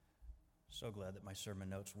So glad that my sermon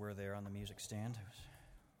notes were there on the music stand. I was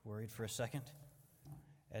worried for a second,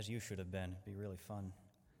 as you should have been. It'd be really fun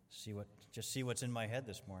to see what's in my head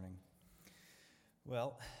this morning.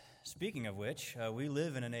 Well, speaking of which, we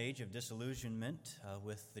live in an age of disillusionment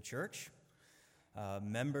with the church.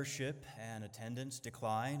 Membership and attendance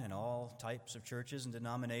decline in all types of churches and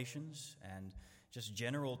denominations, and just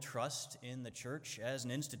general trust in the church as an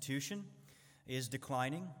institution is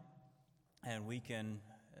declining. And we can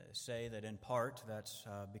say that in part that's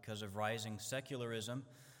because of rising secularism,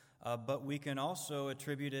 but we can also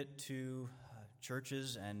attribute it to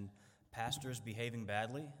churches and pastors behaving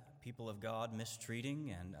badly, people of God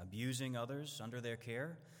mistreating and abusing others under their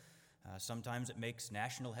care. Sometimes it makes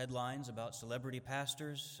national headlines about celebrity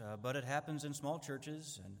pastors, but it happens in small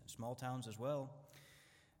churches and small towns as well.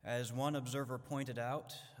 As one observer pointed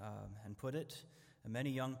out and put it, many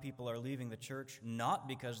young people are leaving the church not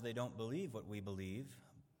because they don't believe what we believe.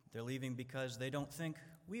 They're leaving because they don't think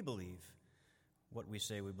we believe what we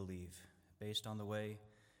say we believe, based on the way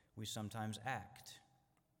we sometimes act.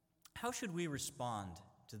 How should we respond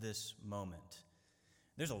to this moment?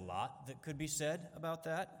 There's a lot that could be said about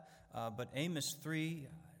that, but Amos 3,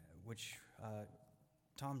 which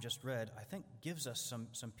Tom just read, I think gives us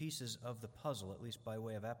some pieces of the puzzle, at least by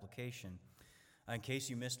way of application. In case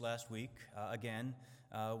you missed last week,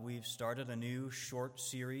 we've started a new short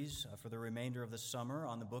series for the remainder of the summer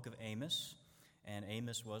on the book of Amos. And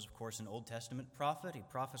Amos was, of course, an Old Testament prophet. He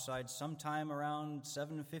prophesied sometime around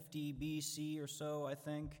 750 B.C. or so, I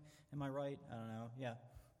think. Am I right? I don't know. Yeah,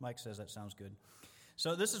 Mike says that sounds good.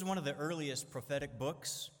 So this is one of the earliest prophetic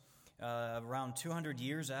books, around 200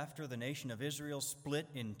 years after the nation of Israel split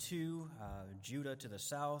in two, Judah to the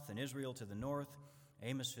south and Israel to the north.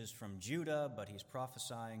 Amos is from Judah, but he's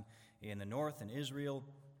prophesying in the north in Israel.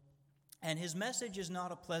 And his message is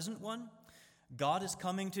not a pleasant one. God is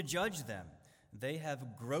coming to judge them. They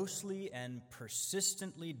have grossly and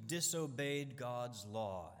persistently disobeyed God's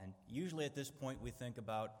law. And usually at this point we think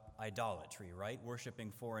about idolatry, right?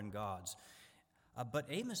 Worshiping foreign gods. But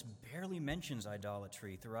Amos barely mentions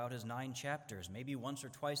idolatry throughout his 9 chapters. Maybe once or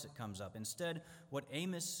twice it comes up. Instead, what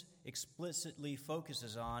Amos explicitly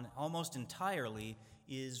focuses on almost entirely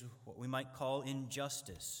is what we might call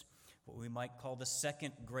injustice, what we might call the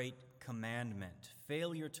second great commandment,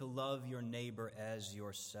 failure to love your neighbor as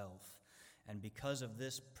yourself. And because of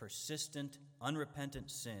this persistent,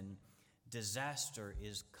 unrepentant sin, disaster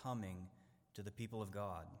is coming to the people of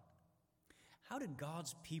God. How did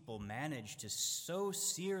God's people manage to so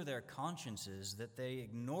sear their consciences that they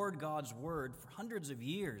ignored God's word for hundreds of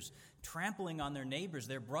years, trampling on their neighbors,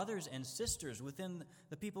 their brothers and sisters within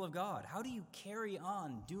the people of God? How do you carry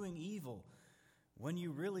on doing evil when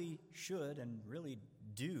you really should and really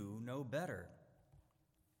do know better?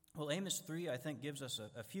 Well, Amos 3, I think, gives us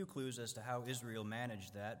a few clues as to how Israel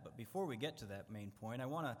managed that. But before we get to that main point, I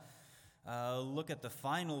want to look at the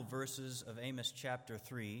final verses of Amos chapter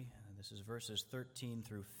 3. This is verses 13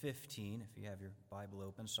 through 15, if you have your Bible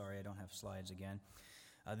open. Sorry, I don't have slides again.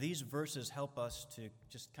 These verses help us to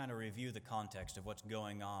just kind of review the context of what's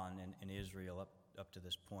going on in Israel up to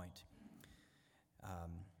this point.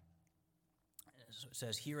 So it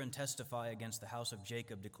says, "Hear and testify against the house of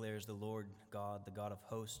Jacob, declares the Lord God, the God of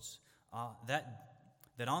hosts,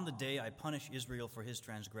 that on the day I punish Israel for his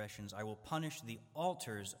transgressions, I will punish the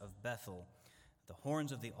altars of Bethel. The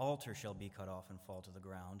horns of the altar shall be cut off and fall to the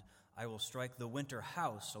ground. I will strike the winter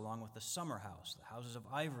house along with the summer house. The houses of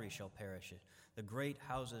ivory shall perish. The great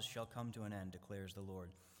houses shall come to an end, declares the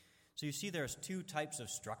Lord." So you see there's 2 types of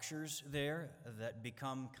structures there that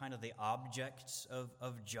become kind of the objects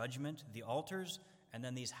of judgment, the altars and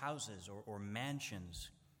then these houses or mansions.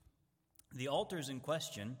 The altars in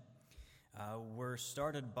question were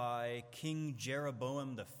started by King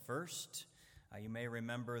Jeroboam I. You may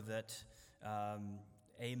remember that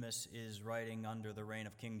Amos is writing under the reign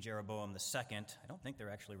of King Jeroboam II. I don't think they're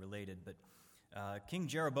actually related, but King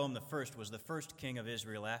Jeroboam I was the first king of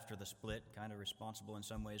Israel after the split, kind of responsible in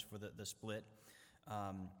some ways for the split.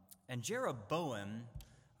 And Jeroboam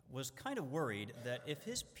was kind of worried that if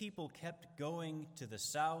his people kept going to the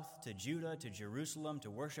south, to Judah, to Jerusalem,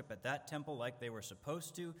 to worship at that temple like they were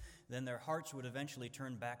supposed to, then their hearts would eventually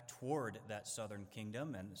turn back toward that southern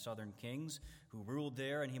kingdom and the southern kings who ruled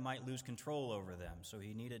there, and he might lose control over them. So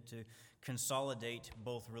he needed to consolidate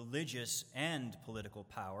both religious and political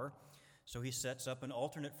power. So he sets up an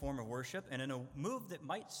alternate form of worship, and in a move that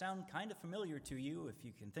might sound kind of familiar to you, if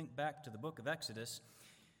you can think back to the book of Exodus,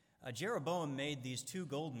 Jeroboam made these 2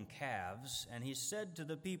 golden calves, and he said to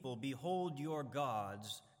the people, "Behold your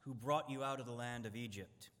gods who brought you out of the land of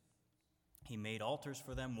Egypt." He made altars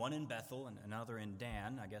for them, one in Bethel and another in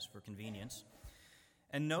Dan, I guess for convenience.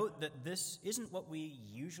 And note that this isn't what we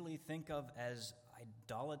usually think of as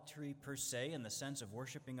idolatry per se, in the sense of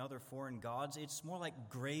worshiping other foreign gods. It's more like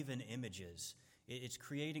graven images. It's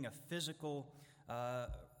creating a physical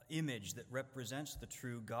image that represents the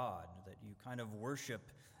true God, that you kind of worship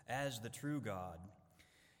as the true God.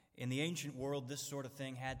 In the ancient world, this sort of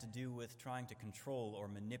thing had to do with trying to control or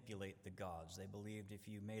manipulate the gods. They believed if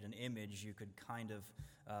you made an image, you could kind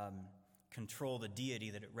of control the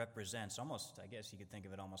deity that it represents. Almost, I guess you could think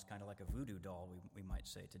of it almost kind of like a voodoo doll, we might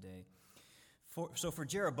say today. So for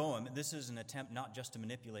Jeroboam, this is an attempt not just to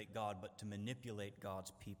manipulate God, but to manipulate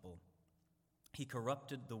God's people. He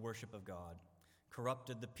corrupted the worship of God,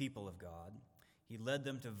 corrupted the people of God. He led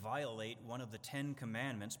them to violate one of the 10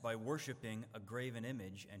 commandments by worshiping a graven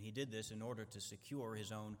image, and he did this in order to secure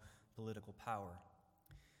his own political power.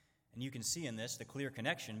 And you can see in this the clear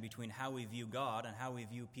connection between how we view God and how we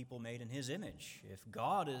view people made in his image. If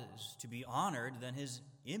God is to be honored, then his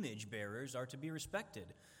image bearers are to be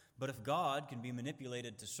respected. But if God can be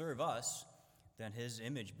manipulated to serve us, then his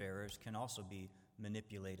image bearers can also be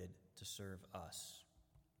manipulated to serve us.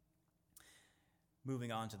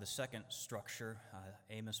 Moving on to the second structure,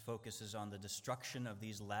 Amos focuses on the destruction of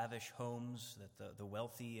these lavish homes that the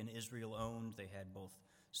wealthy in Israel owned. They had both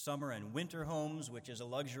summer and winter homes, which is a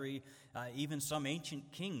luxury even some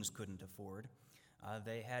ancient kings couldn't afford.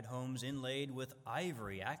 They had homes inlaid with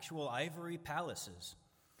ivory, actual ivory palaces,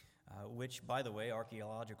 which, by the way,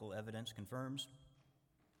 archaeological evidence confirms.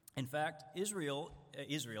 In fact,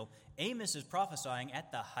 Amos is prophesying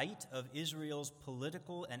at the height of Israel's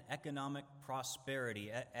political and economic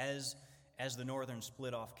prosperity as the northern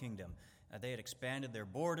split-off kingdom. They had expanded their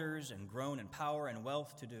borders and grown in power and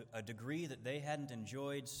wealth to a degree that they hadn't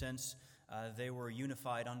enjoyed since they were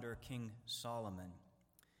unified under King Solomon.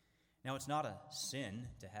 Now, it's not a sin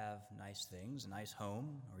to have nice things, a nice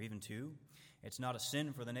home, or even two. It's not a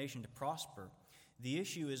sin for the nation to prosper. The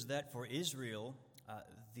issue is that for Israel,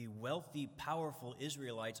 the wealthy, powerful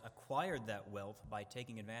Israelites acquired that wealth by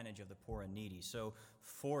taking advantage of the poor and needy. So,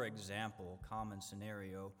 for example, common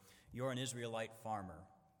scenario, you're an Israelite farmer.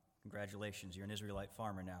 Congratulations, you're an Israelite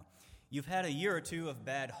farmer now. You've had a year or two of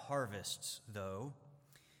bad harvests, though,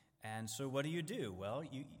 and so what do? Well,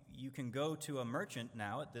 you can go to a merchant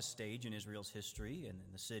now at this stage in Israel's history and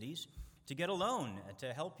in the cities to get a loan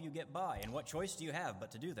to help you get by. And what choice do you have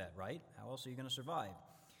but to do that, right? How else are you going to survive?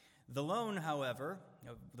 The loan, however,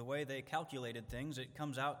 the way they calculated things, it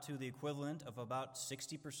comes out to the equivalent of about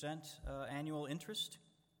 60% annual interest.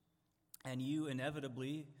 And you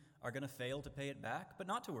inevitably are going to fail to pay it back, but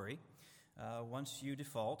not to worry. Once you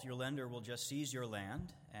default, your lender will just seize your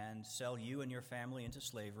land and sell you and your family into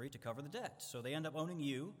slavery to cover the debt. So they end up owning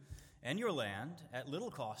you and your land at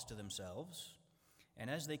little cost to themselves. And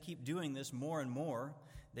as they keep doing this more and more,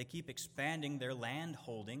 they keep expanding their land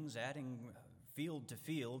holdings, adding field to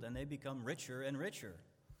field, and they become richer and richer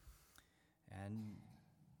and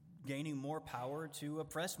gaining more power to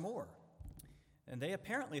oppress more. And they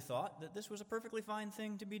apparently thought that this was a perfectly fine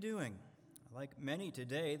thing to be doing. Like many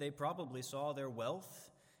today, they probably saw their wealth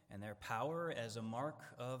and their power as a mark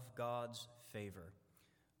of God's favor.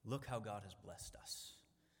 Look how God has blessed us.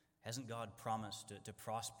 Hasn't God promised to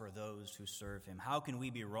prosper those who serve him? How can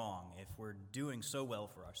we be wrong if we're doing so well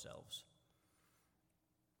for ourselves?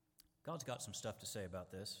 God's got some stuff to say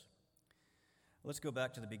about this. Let's go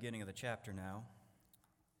back to the beginning of the chapter now.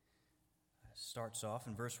 It starts off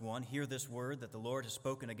in verse 1. Hear this word that the Lord has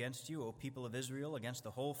spoken against you, O people of Israel, against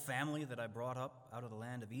the whole family that I brought up out of the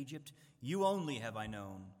land of Egypt. You only have I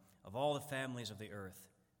known of all the families of the earth.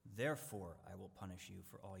 Therefore I will punish you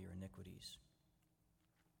for all your iniquities.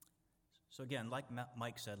 So again, like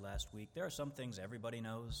Mike said last week, there are some things everybody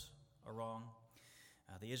knows are wrong.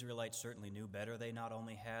 The Israelites certainly knew better. They not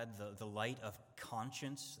only had the light of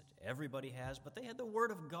conscience that everybody has, but they had the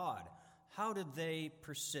Word of God. How did they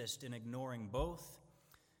persist in ignoring both?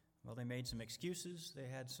 Well, they made some excuses. They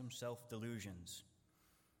had some self-delusions.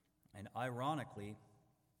 And ironically,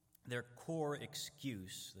 their core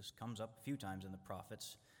excuse, this comes up a few times in the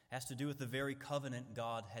prophets, has to do with the very covenant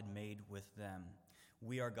God had made with them.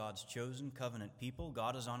 We are God's chosen covenant people.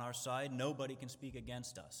 God is on our side. Nobody can speak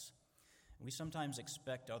against us. We sometimes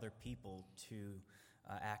expect other people to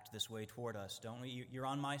act this way toward us, don't we? You're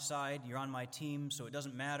on my side, you're on my team, so it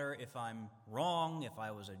doesn't matter if I'm wrong, if I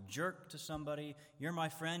was a jerk to somebody. You're my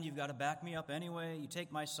friend, you've got to back me up anyway. You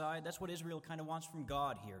take my side. That's what Israel kind of wants from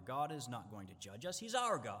God here. God is not going to judge us. He's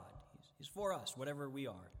our God. He's for us, whatever we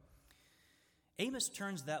are. Amos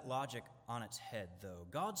turns that logic on its head, though.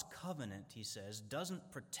 God's covenant, he says,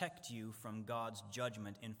 doesn't protect you from God's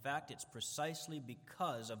judgment. In fact, it's precisely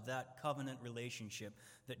because of that covenant relationship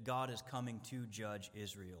that God is coming to judge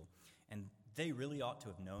Israel. And they really ought to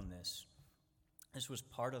have known this. This was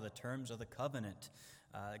part of the terms of the covenant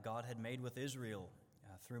God had made with Israel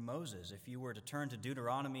through Moses. If you were to turn to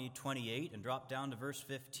Deuteronomy 28 and drop down to verse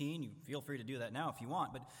 15, you feel free to do that now if you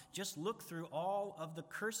want, but just look through all of the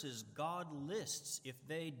curses God lists if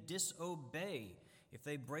they disobey, if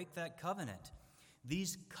they break that covenant.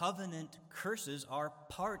 These covenant curses are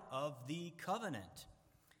part of the covenant.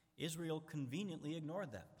 Israel conveniently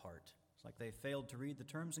ignored that part. It's like they failed to read the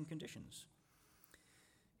terms and conditions.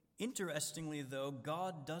 Interestingly, though,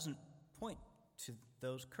 God doesn't point to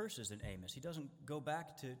those curses in Amos. He doesn't go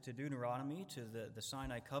back to Deuteronomy, to the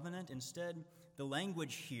Sinai covenant. Instead, the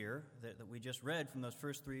language here that we just read from those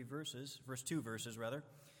first two verses,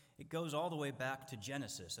 it goes all the way back to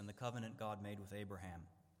Genesis and the covenant God made with Abraham.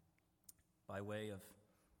 By way of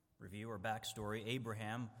review or backstory,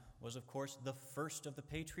 Abraham was, of course, the first of the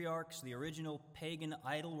patriarchs, the original pagan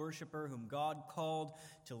idol worshiper whom God called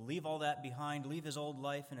to leave all that behind, leave his old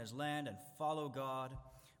life and his land, and follow God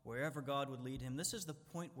wherever God would lead him. This is the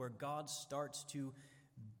point where God starts to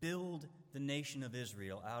build the nation of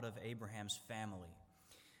Israel out of Abraham's family.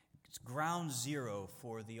 It's ground zero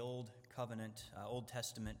for the Old Covenant, Old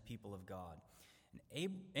Testament people of God. And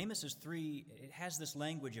Amos 3, it has this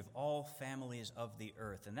language of all families of the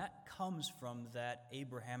earth, and that comes from that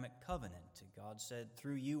Abrahamic covenant. God said,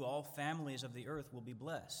 through you all families of the earth will be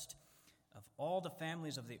blessed. Of all the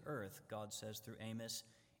families of the earth, God says through Amos,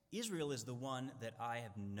 Israel is the one that I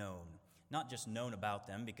have known. Not just known about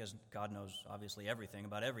them, because God knows obviously everything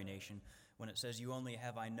about every nation. When it says you only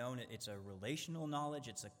have I known it, it's a relational knowledge,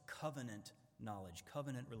 it's a covenant knowledge,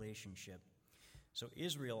 covenant relationship. So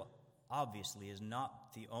Israel obviously is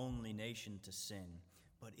not the only nation to sin,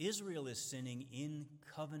 but Israel is sinning in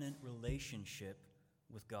covenant relationship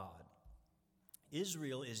with God.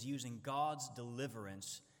 Israel is using God's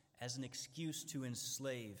deliverance as an excuse to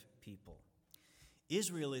enslave people.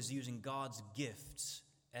 Israel is using God's gifts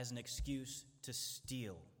as an excuse to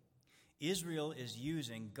steal. Israel is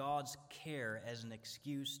using God's care as an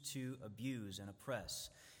excuse to abuse and oppress.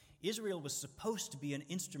 Israel was supposed to be an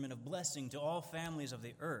instrument of blessing to all families of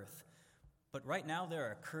the earth, but right now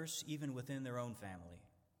they're a curse even within their own family.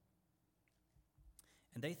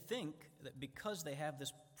 And they think that because they have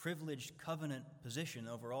this privileged covenant position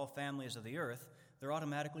over all families of the earth, they're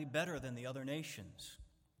automatically better than the other nations.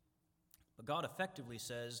 But God effectively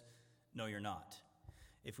says, no, you're not.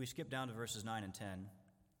 If we skip down to verses 9 and 10, it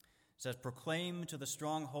says, proclaim to the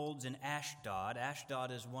strongholds in Ashdod.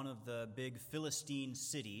 Ashdod is one of the big Philistine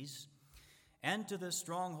cities. And to the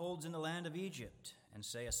strongholds in the land of Egypt. And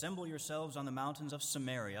say, assemble yourselves on the mountains of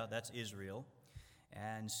Samaria, that's Israel,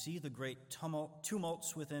 and see the great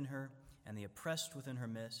tumults within her and the oppressed within her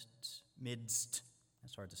midst.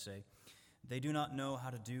 That's hard to say. They do not know how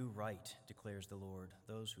to do right, declares the Lord,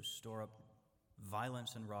 those who store up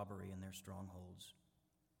violence and robbery in their strongholds.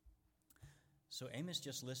 So Amos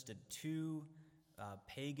just listed two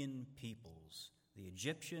pagan peoples, the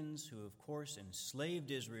Egyptians, who of course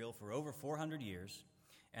enslaved Israel for over 400 years,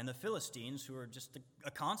 and the Philistines, who are just a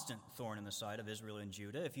constant thorn in the side of Israel and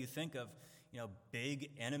Judah. If you think of, big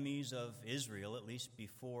enemies of Israel, at least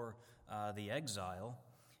before the exile,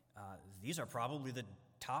 these are probably the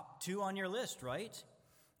top two on your list, right?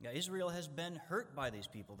 Now, Israel has been hurt by these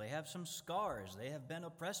people. They have some scars. They have been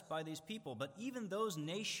oppressed by these people. But even those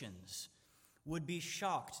nations would be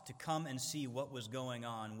shocked to come and see what was going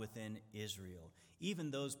on within Israel. Even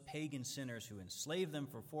those pagan sinners who enslaved them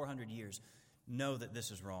for 400 years know that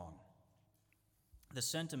this is wrong. The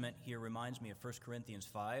sentiment here reminds me of 1 Corinthians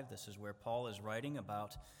 5. This is where Paul is writing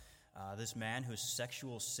about this man whose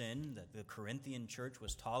sexual sin that the Corinthian church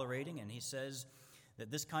was tolerating, and he says that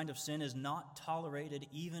this kind of sin is not tolerated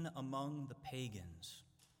even among the pagans.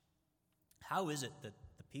 How is it that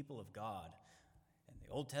the people of God, in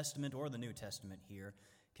the Old Testament or the New Testament here,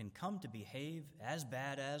 can come to behave as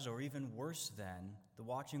bad as or even worse than the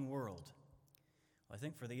watching world? Well, I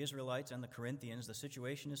think for the Israelites and the Corinthians, the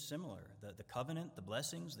situation is similar. The covenant, the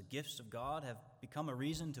blessings, the gifts of God have become a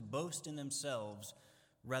reason to boast in themselves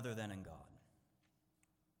rather than in God.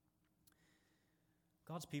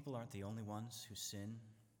 God's people aren't the only ones who sin,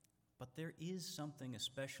 but there is something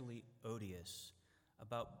especially odious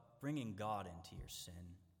about bringing God into your sin.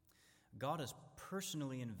 God is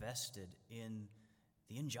personally invested in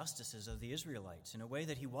the injustices of the Israelites in a way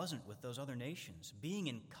that he wasn't with those other nations. Being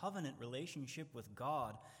in covenant relationship with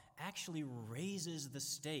God actually raises the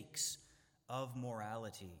stakes of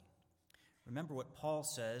morality. Remember what Paul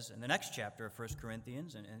says in the next chapter of 1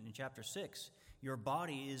 Corinthians and in chapter 6. Your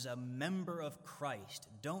body is a member of Christ.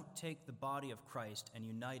 Don't take the body of Christ and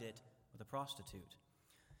unite it with a prostitute.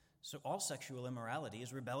 So all sexual immorality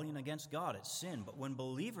is rebellion against God. It's sin. But when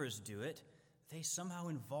believers do it, they somehow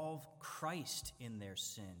involve Christ in their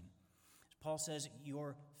sin. Paul says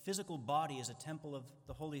your physical body is a temple of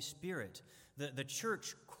the Holy Spirit. The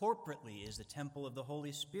church corporately is the temple of the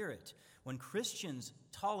Holy Spirit. When Christians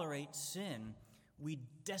tolerate sin, we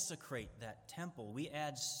desecrate that temple. We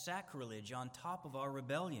add sacrilege on top of our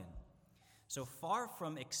rebellion. So far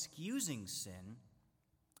from excusing sin,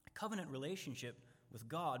 a covenant relationship with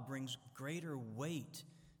God brings greater weight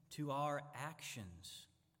to our actions.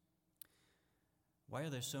 Why are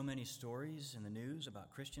there so many stories in the news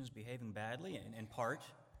about Christians behaving badly? In part,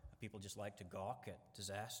 people just like to gawk at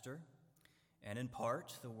disaster. And in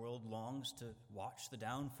part, the world longs to watch the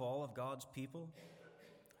downfall of God's people.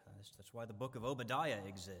 That's why the book of Obadiah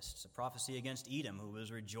exists, a prophecy against Edom, who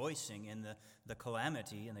was rejoicing in the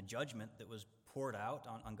calamity and the judgment that was poured out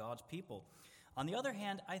on God's people. On the other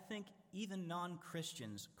hand, I think even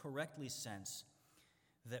non-Christians correctly sense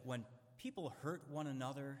that when people hurt one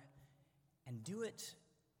another and do it,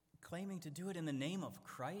 claiming to do it in the name of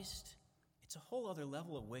Christ, it's a whole other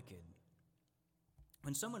level of wicked.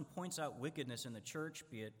 When someone points out wickedness in the church,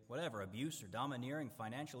 be it whatever, abuse or domineering,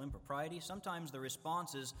 financial impropriety, sometimes the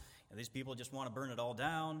response is, these people just want to burn it all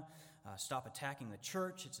down, stop attacking the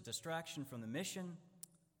church, it's a distraction from the mission.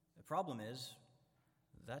 The problem is,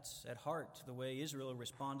 that's at heart the way Israel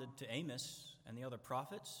responded to Amos and the other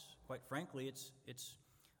prophets. Quite frankly, it's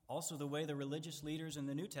also the way the religious leaders in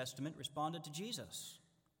the New Testament responded to Jesus.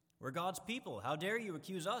 We're God's people. How dare you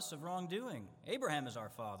accuse us of wrongdoing? Abraham is our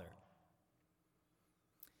father.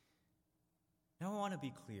 Now I want to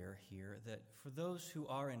be clear here that for those who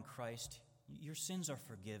are in Christ, your sins are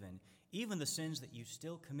forgiven. Even the sins that you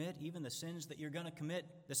still commit, even the sins that you're going to commit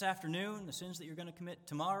this afternoon, the sins that you're going to commit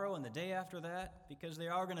tomorrow and the day after that, because they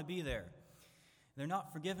are going to be there. They're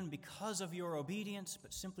not forgiven because of your obedience,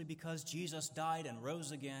 but simply because Jesus died and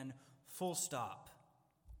rose again, full stop.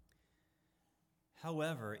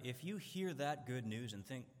 However, if you hear that good news and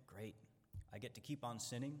think, great, I get to keep on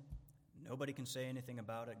sinning, nobody can say anything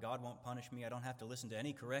about it, God won't punish me, I don't have to listen to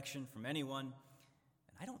any correction from anyone,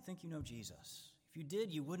 and I don't think you know Jesus. If you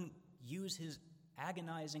did, you wouldn't use his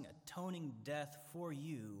agonizing, atoning death for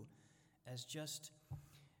you as just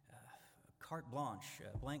carte blanche,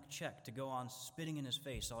 a blank check to go on spitting in his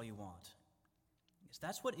face all you want. Because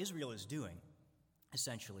that's what Israel is doing,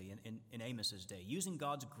 essentially, in Amos's day, using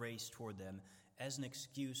God's grace toward them as an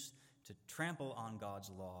excuse to trample on God's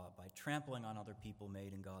law by trampling on other people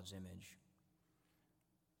made in God's image.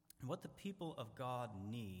 And what the people of God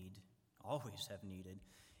need, always have needed,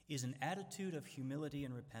 is an attitude of humility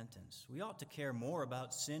and repentance. We ought to care more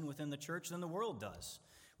about sin within the church than the world does.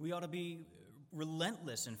 We ought to be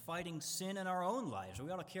relentless in fighting sin in our own lives. We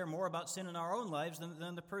ought to care more about sin in our own lives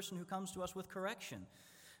than the person who comes to us with correction.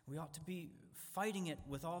 We ought to be fighting it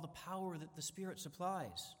with all the power that the Spirit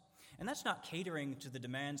supplies. And that's not catering to the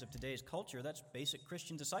demands of today's culture. That's basic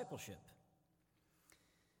Christian discipleship.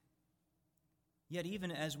 Yet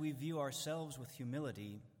even as we view ourselves with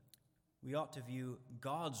humility, we ought to view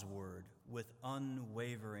God's word with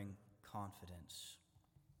unwavering confidence.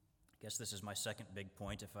 I guess this is my second big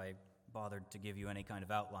point, if I bothered to give you any kind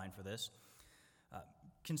of outline for this.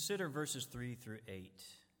 Consider verses 3 through 8.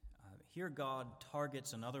 Here God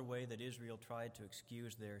targets another way that Israel tried to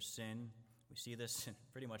excuse their sin. We see this in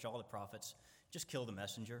pretty much all the prophets. Just kill the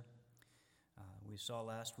messenger. We saw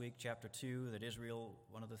last week, chapter 2, that Israel,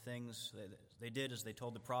 one of the things they did is they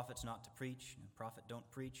told the prophets not to preach. The prophet don't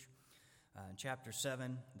preach. In chapter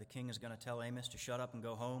 7, the king is going to tell Amos to shut up and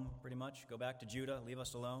go home, pretty much. Go back to Judah, leave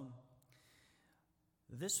us alone.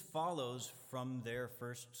 This follows from their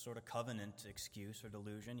first sort of covenant excuse or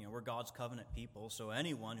delusion. We're God's covenant people, so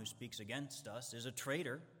anyone who speaks against us is a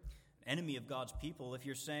traitor, enemy of God's people. If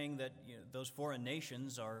you're saying that those foreign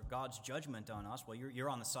nations are God's judgment on us, well, you're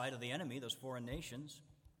on the side of the enemy, those foreign nations.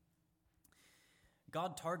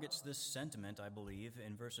 God targets this sentiment, I believe,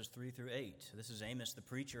 in verses 3 through 8. This is Amos the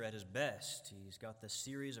preacher at his best. He's got this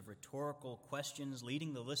series of rhetorical questions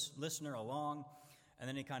leading the listener along, and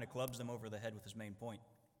then he kind of clubs them over the head with his main point.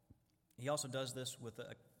 He also does this with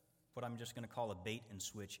what I'm just going to call a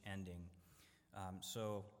bait-and-switch ending.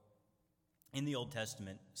 So in the Old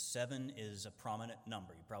Testament, 7 is a prominent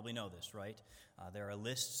number. You probably know this, right? There are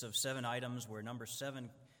lists of 7 items where number 7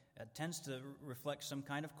 tends to reflect some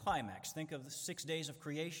kind of climax. Think of the 6 days of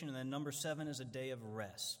creation, and then number 7 is a day of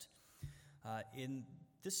rest. In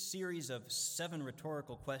this series of 7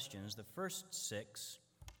 rhetorical questions, the first 6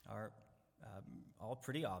 are all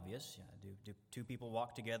pretty obvious. Do two people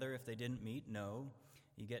walk together if they didn't meet? No.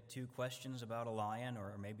 You get two questions about a lion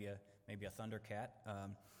or maybe a thundercat.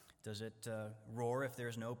 Does it roar if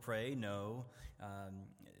there's no prey? No.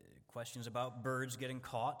 Questions about birds getting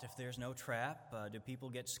caught if there's no trap. Do people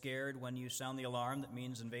get scared when you sound the alarm that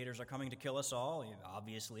means invaders are coming to kill us all?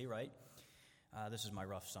 Obviously, right? This is my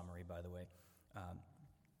rough summary, by the way.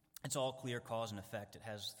 It's all clear cause and effect. It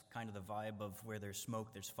has kind of the vibe of where there's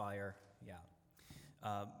smoke, there's fire. Yeah.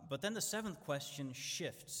 But then the seventh question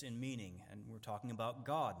shifts in meaning, and we're talking about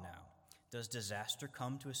God now. Does disaster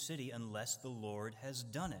come to a city unless the Lord has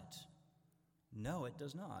done it? No, it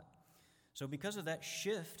does not. So because of that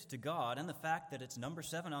shift to God and the fact that it's number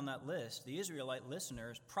 7 on that list, the Israelite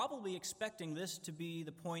listeners probably expecting this to be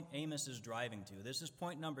the point Amos is driving to. This is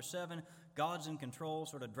point number 7. God's in control,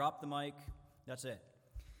 sort of drop the mic. That's it.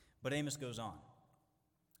 But Amos goes on.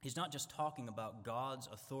 He's not just talking about God's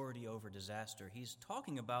authority over disaster. He's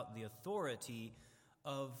talking about the authority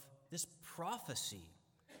of this prophecy.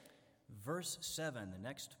 Verse 7, the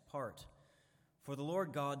next part. For the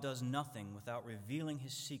Lord God does nothing without revealing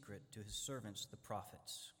his secret to his servants, the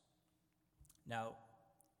prophets. Now,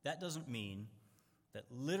 that doesn't mean that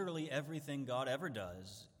literally everything God ever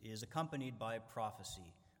does is accompanied by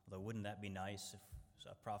prophecy. Although wouldn't that be nice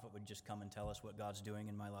if a prophet would just come and tell us what God's doing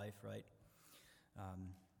in my life, right?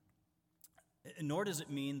 Nor does it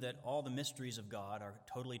mean that all the mysteries of God are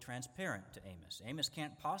totally transparent to Amos. Amos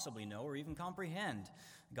can't possibly know or even comprehend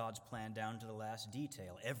God's plan down to the last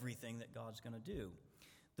detail, everything that God's going to do.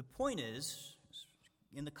 The point is,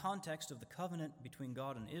 in the context of the covenant between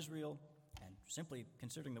God and Israel, and simply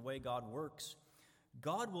considering the way God works,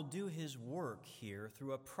 God will do his work here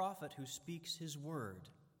through a prophet who speaks his word.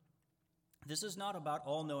 This is not about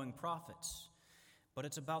all-knowing prophets, but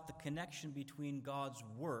it's about the connection between God's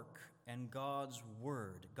work and God's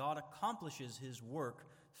word. God accomplishes his work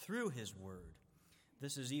through his word.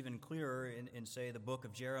 This is even clearer in say, the book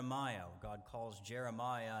of Jeremiah. God calls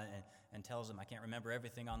Jeremiah and tells him, I can't remember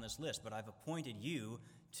everything on this list, but I've appointed you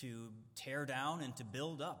to tear down and to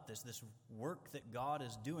build up. This work that God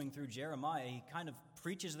is doing through Jeremiah, he kind of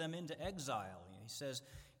preaches them into exile. He says,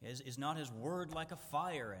 is not his word like a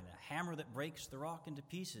fire and a hammer that breaks the rock into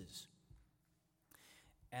pieces?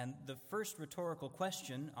 And the first rhetorical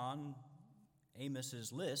question on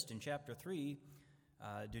Amos's list in chapter 3,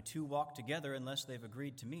 do two walk together unless they've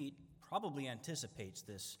agreed to meet, probably anticipates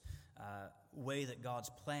this way that God's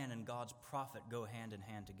plan and God's prophet go hand in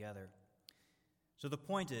hand together. So the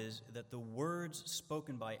point is that the words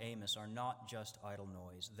spoken by Amos are not just idle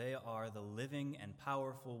noise. They are the living and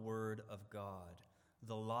powerful word of God.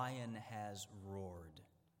 The lion has roared.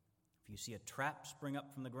 If you see a trap spring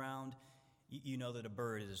up from the ground, you know that a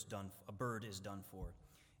bird is done for.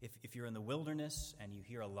 If you're in the wilderness and you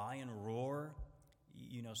hear a lion roar,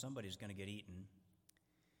 you know somebody's going to get eaten.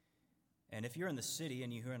 And if you're in the city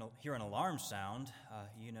and you hear an alarm sound,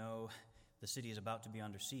 you know the city is about to be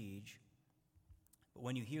under siege. But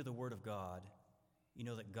when you hear the word of God, you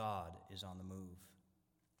know that God is on the move.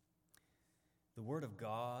 The word of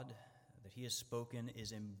God that he has spoken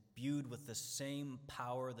is imbued with the same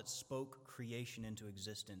power that spoke creation into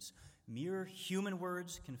existence. Mere human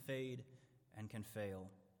words can fade and can fail,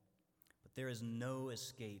 but there is no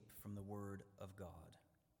escape from the word of God.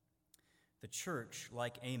 The church,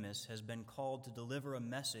 like Amos, has been called to deliver a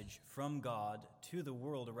message from God to the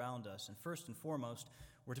world around us. And first and foremost,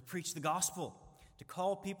 we're to preach the gospel, to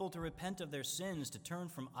call people to repent of their sins, to turn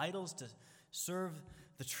from idols to serve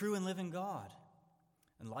the true and living God.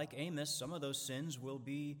 And like Amos, some of those sins will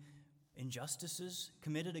be injustices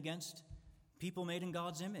committed against people made in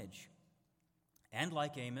God's image. And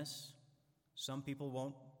like Amos, some people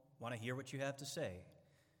won't want to hear what you have to say.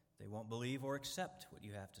 They won't believe or accept what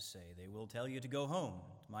you have to say. They will tell you to go home,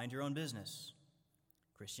 to mind your own business.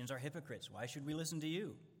 Christians are hypocrites. Why should we listen to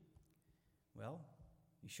you? Well,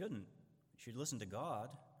 you shouldn't. You should listen to God.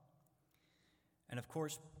 And of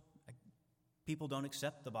course, people don't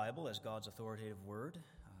accept the Bible as God's authoritative word.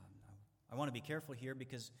 I want to be careful here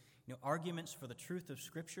because arguments for the truth of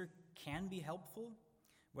Scripture can be helpful,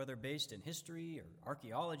 whether based in history or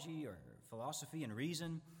archaeology or philosophy and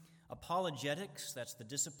reason. Apologetics, that's the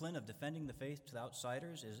discipline of defending the faith to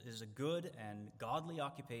outsiders, is a good and godly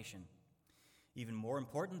occupation. Even more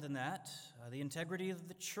important than that, the integrity of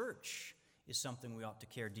the church is something we ought to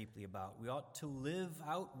care deeply about. We ought to live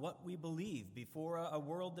out what we believe before a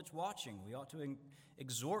world that's watching. We ought to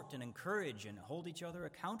exhort and encourage and hold each other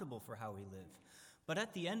accountable for how we live. But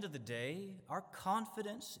at the end of the day, our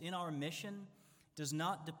confidence in our mission does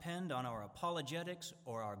not depend on our apologetics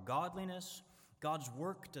or our godliness. God's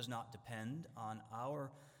work does not depend on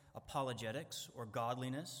our apologetics or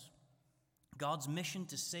godliness. God's mission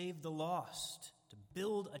to save the lost, to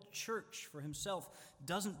build a church for himself,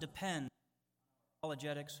 doesn't depend on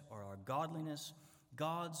apologetics or our godliness.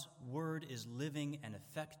 God's word is living and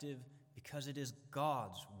effective because it is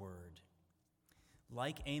God's word.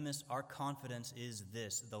 Like Amos, our confidence is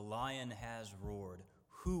this: the lion has roared.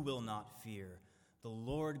 Who will not fear? The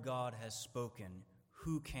Lord God has spoken.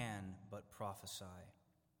 Who can but prophesy?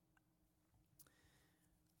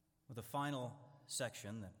 Well, the final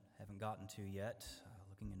section that I haven't gotten to yet,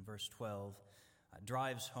 looking in verse 12,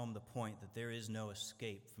 drives home the point that there is no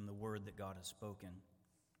escape from the word that God has spoken.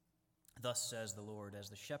 Thus says the Lord, as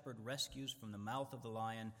the shepherd rescues from the mouth of the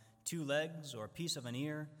lion 2 legs or a piece of an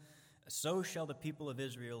ear, so shall the people of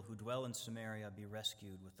Israel who dwell in Samaria be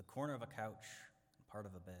rescued with the corner of a couch and part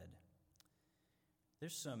of a bed.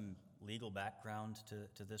 There's some legal background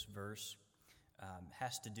to this verse.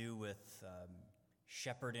 Has to do with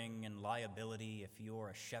shepherding and liability. If you're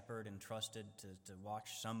a shepherd entrusted to watch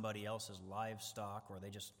somebody else's livestock, or they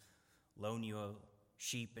just loan you a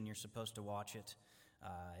sheep and you're supposed to watch it,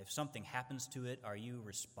 if something happens to it, are you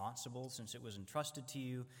responsible since it was entrusted to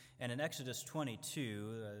you? And in Exodus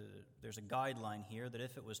 22, there's a guideline here that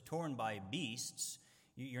if it was torn by beasts,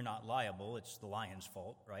 you're not liable. It's the lion's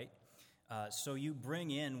fault, right? So you bring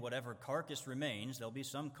in whatever carcass remains. There'll be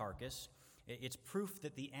some carcass. It's proof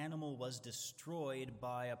that the animal was destroyed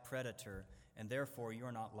by a predator, and therefore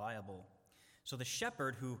you're not liable. So the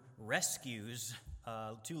shepherd who rescues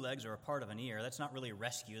 2 legs or a part of an ear, that's not really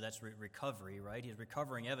rescue, that's recovery, right? He's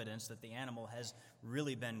recovering evidence that the animal has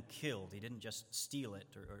really been killed. He didn't just steal it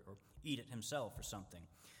or eat it himself or something.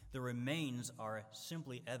 The remains are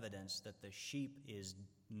simply evidence that the sheep is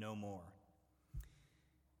no more.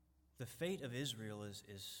 The fate of Israel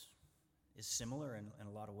is similar in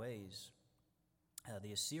a lot of ways.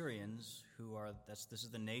 The Assyrians, this is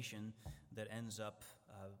the nation that ends up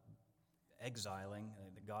exiling,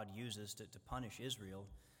 that God uses to punish Israel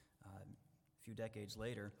a few decades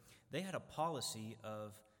later, they had a policy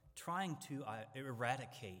of trying to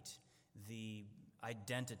eradicate the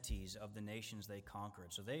identities of the nations they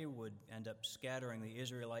conquered. So they would end up scattering the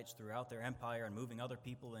Israelites throughout their empire and moving other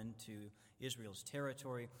people into Israel's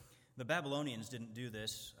territory. The Babylonians didn't do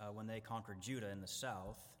this when they conquered Judah in the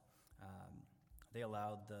south. They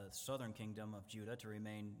allowed the southern kingdom of Judah to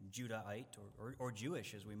remain Judahite or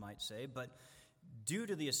Jewish, as we might say. But due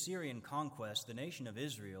to the Assyrian conquest, the nation of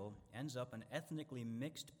Israel ends up an ethnically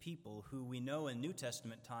mixed people who we know in New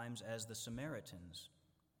Testament times as the Samaritans.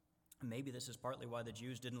 Maybe this is partly why the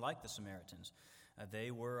Jews didn't like the Samaritans.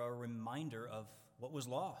 They were a reminder of what was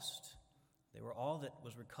lost. They were all that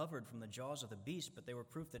was recovered from the jaws of the beast, but they were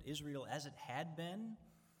proof that Israel, as it had been,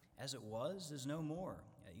 as it was, is no more.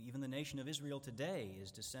 Even the nation of Israel today is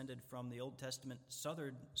descended from the Old Testament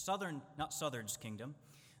not Southern's kingdom,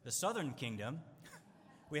 the southern kingdom.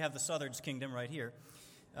 We have the Southern's kingdom right here.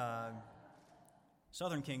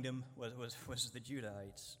 Southern kingdom was the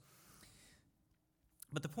Judahites.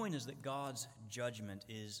 But the point is that God's judgment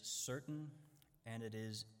is certain and it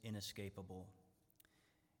is inescapable.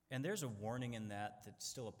 And there's a warning in that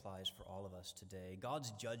still applies for all of us today. God's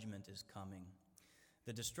judgment is coming.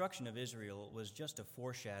 The destruction of Israel was just a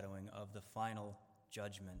foreshadowing of the final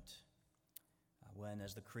judgment, when,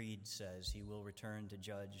 as the Creed says, he will return to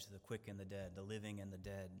judge the quick and the dead, the living and the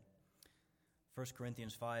dead. 1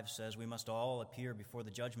 Corinthians 5 says, we must all appear before the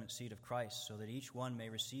judgment seat of Christ, so that each one may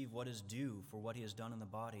receive what is due for what he has done in the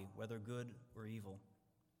body, whether good or evil.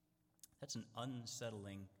 That's an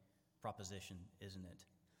unsettling proposition, isn't it?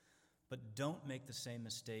 But don't make the same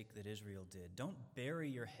mistake that Israel did. Don't bury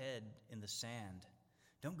your head in the sand.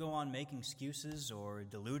 Don't go on making excuses or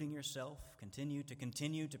deluding yourself. Continue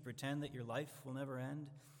to pretend that your life will never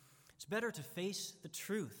end. It's better to face the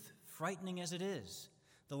truth, frightening as it is.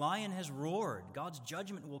 The lion has roared. God's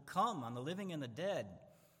judgment will come on the living and the dead.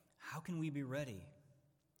 How can we be ready?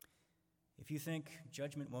 If you think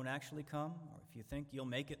judgment won't actually come, or if you think you'll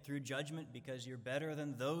make it through judgment because you're better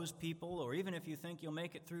than those people, or even if you think you'll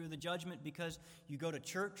make it through the judgment because you go to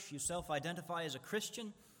church, you self-identify as a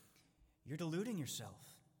Christian, you're deluding yourself.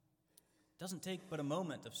 It doesn't take but a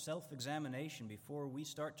moment of self-examination before we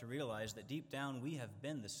start to realize that deep down we have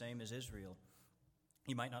been the same as Israel.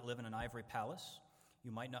 You might not live in an ivory palace.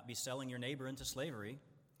 You might not be selling your neighbor into slavery.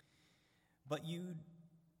 But you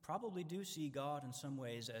probably do see God in some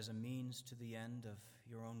ways as a means to the end of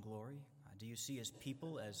your own glory. Do you see his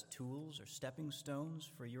people as tools or stepping stones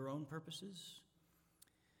for your own purposes?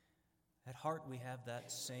 At heart, we have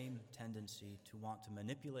that same tendency to want to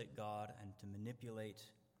manipulate God and to manipulate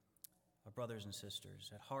our brothers and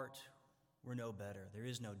sisters. At heart, we're no better. There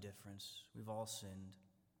is no difference. We've all sinned.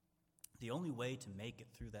 The only way to make it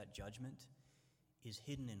through that judgment is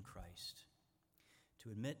hidden in Christ.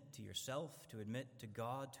 To admit to yourself, to admit to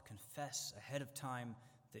God, to confess ahead of time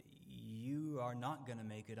that you are not going to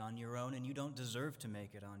make it on your own and you don't deserve to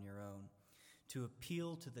make it on your own. To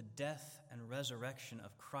appeal to the death and resurrection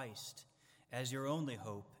of Christ as your only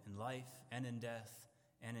hope in life and in death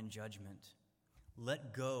and in judgment.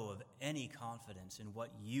 Let go of any confidence in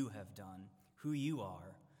what you have done, who you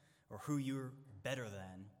are, or who you're better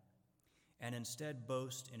than, and instead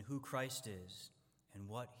boast in who Christ is and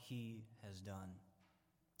what he has done,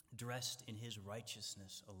 dressed in his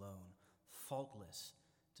righteousness alone, faultless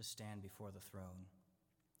to stand before the throne.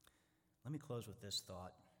 Let me close with this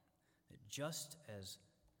thought, that just as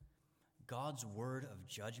God's word of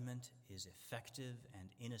judgment is effective and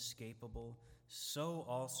inescapable, so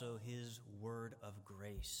also his word of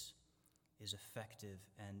grace is effective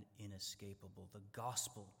and inescapable. The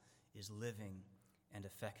gospel is living and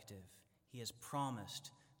effective. He has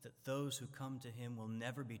promised that those who come to him will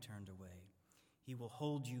never be turned away. He will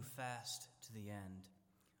hold you fast to the end.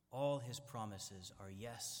 All his promises are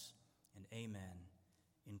yes and amen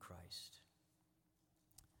in Christ.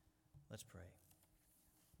 Let's pray.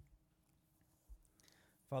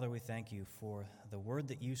 Father, we thank you for the word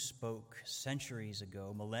that you spoke centuries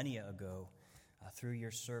ago, millennia ago, through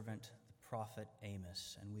your servant, the prophet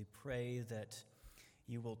Amos. And we pray that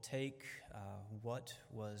you will take what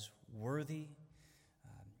was worthy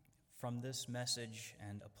from this message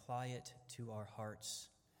and apply it to our hearts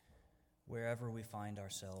wherever we find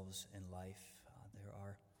ourselves in life.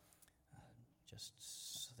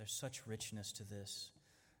 There's such richness to this.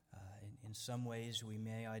 In some ways, we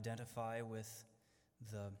may identify with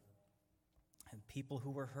the people who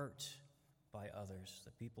were hurt by others,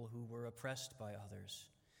 the people who were oppressed by others.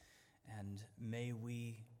 And may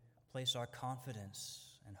we place our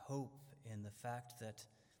confidence and hope in the fact that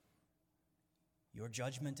your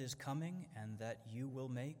judgment is coming and that you will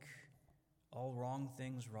make all wrong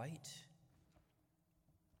things right.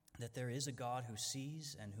 That there is a God who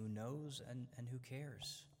sees and who knows and who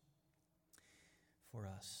cares for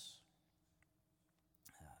us.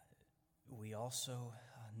 We also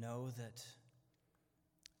know that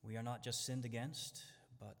we are not just sinned against,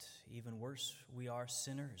 but even worse, we are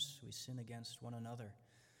sinners. We sin against one another.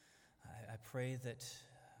 I pray that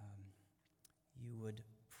you would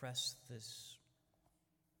press this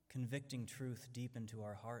convicting truth deep into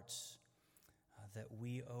our hearts, that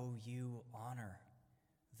we owe you honor,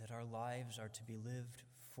 that our lives are to be lived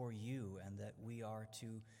for you, and that we are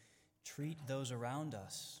to treat those around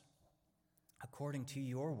us according to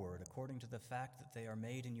your word, according to the fact that they are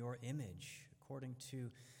made in your image, according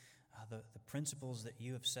to the principles that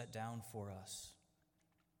you have set down for us.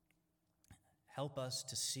 Help us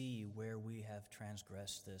to see where we have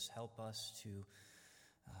transgressed this. Help us to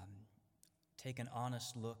take an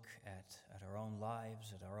honest look at our own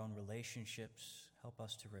lives, at our own relationships. Help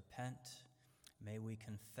us to repent. May we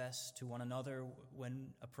confess to one another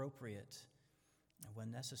when appropriate,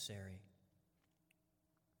 when necessary.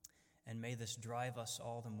 And may this drive us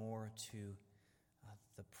all the more to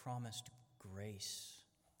the promised grace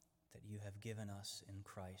that you have given us in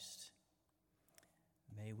Christ.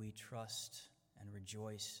 May we trust and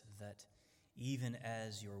rejoice that even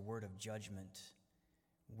as your word of judgment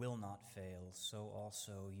will not fail, so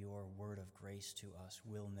also your word of grace to us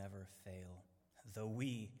will never fail. Though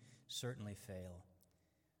we certainly fail,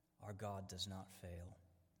 our God does not fail.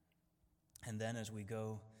 And then as we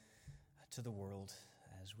go to the world,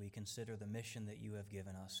 as we consider the mission that you have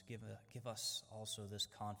given us, give us also this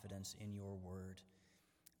confidence in your word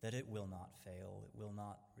that it will not fail, it will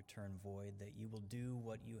not return void, that you will do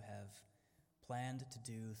what you have planned to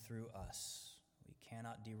do through us. We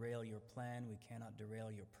cannot derail your plan, we cannot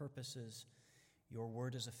derail your purposes. Your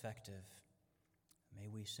word is effective. May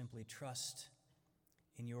we simply trust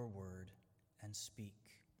in your word and speak,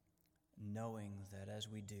 knowing that as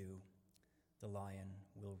we do, the lion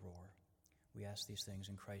will roar. We ask these things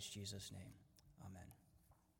in Christ Jesus' name.